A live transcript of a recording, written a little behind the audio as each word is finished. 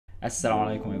Assalamu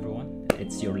alaikum everyone,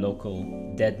 it's your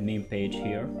local dead meme page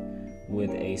here with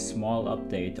a small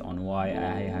update on why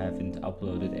I haven't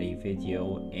uploaded a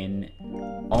video in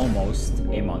almost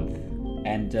a month.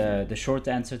 And the short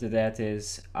answer to that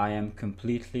is I am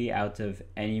completely out of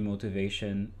any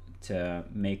motivation to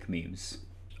make memes.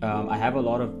 I have a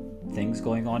lot of things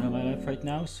going on in my life right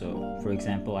now. So for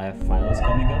example, I have finals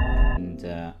coming up, and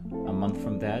a month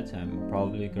from that I'm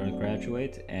probably going to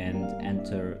graduate and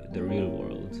enter the real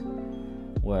world,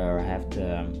 where I have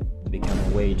to become a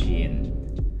wagey and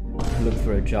look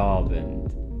for a job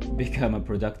and become a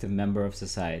productive member of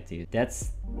society. That's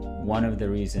one of the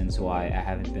reasons why I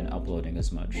haven't been uploading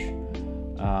as much.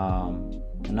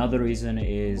 Another reason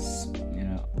is,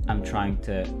 I'm trying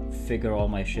to figure all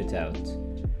my shit out.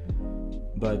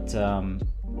 But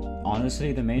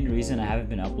honestly, the main reason I haven't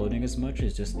been uploading as much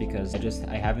is just because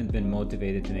I haven't been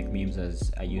motivated to make memes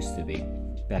as I used to be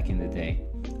back in the day.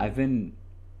 I've been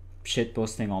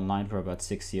shitposting online for about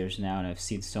 6 years now, and I've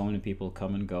seen so many people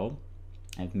come and go.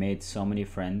 I've made so many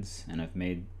friends, and I've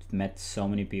met so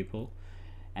many people,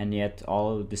 and yet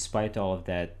despite all of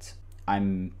that,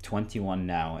 I'm 21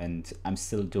 now and I'm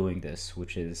still doing this,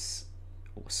 which is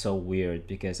so weird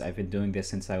because I've been doing this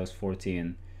since I was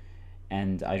 14.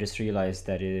 And I just realized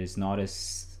that it is not as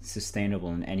sustainable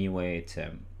in any way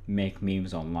to make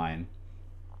memes online.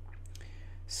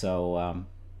 So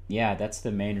yeah, that's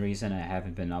the main reason I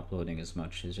haven't been uploading as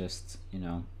much. It's just,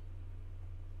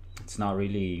 it's not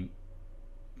really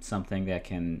something that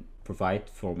can provide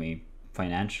for me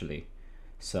financially.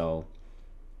 So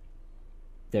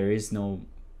there is no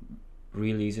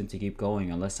real reason to keep going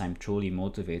unless I'm truly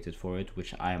motivated for it,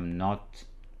 which I am not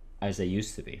as I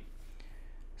used to be.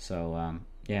 So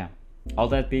yeah, all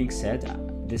that being said,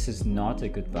 this is not a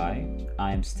goodbye.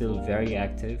 I am still very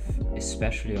active,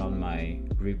 especially on my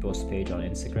repost page on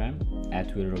Instagram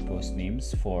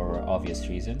 @willrepost_memes for obvious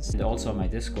reasons, and also on my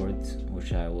Discord,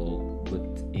 which I will put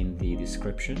in the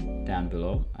description down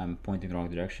below. I'm pointing the wrong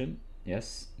direction.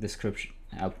 Yes, description.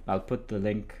 I'll put the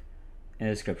link in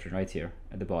the description right here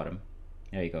at the bottom.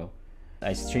 There you go.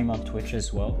 I stream on Twitch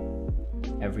as well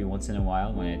every once in a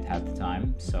while when I have the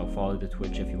time, so follow the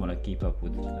Twitch if you want to keep up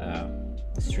with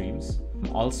the streams.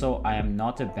 Also, I am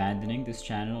not abandoning this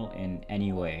channel in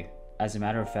any way. As a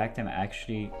matter of fact, I'm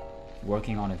actually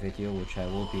working on a video which I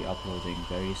will be uploading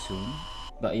very soon.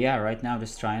 But yeah, right now I'm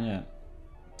just trying to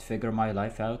figure my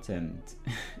life out and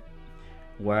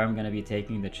where I'm gonna be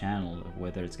taking the channel,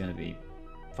 whether it's gonna be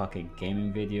fucking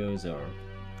gaming videos or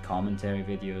commentary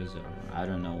videos or I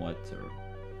don't know what, or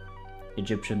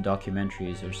Egyptian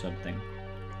documentaries or something.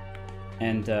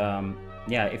 And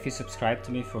yeah, if you subscribe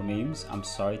to me for memes, I'm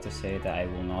sorry to say that I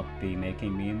will not be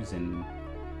making memes in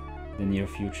the near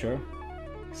future.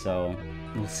 So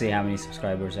we'll see how many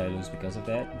subscribers I lose because of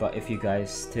that. But if you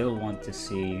guys still want to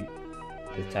see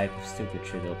the type of stupid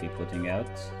shit I'll be putting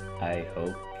out, I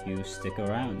hope you stick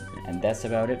around. And that's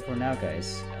about it for now,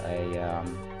 guys. I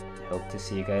hope to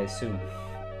see you guys soon.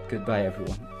 Goodbye,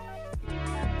 everyone.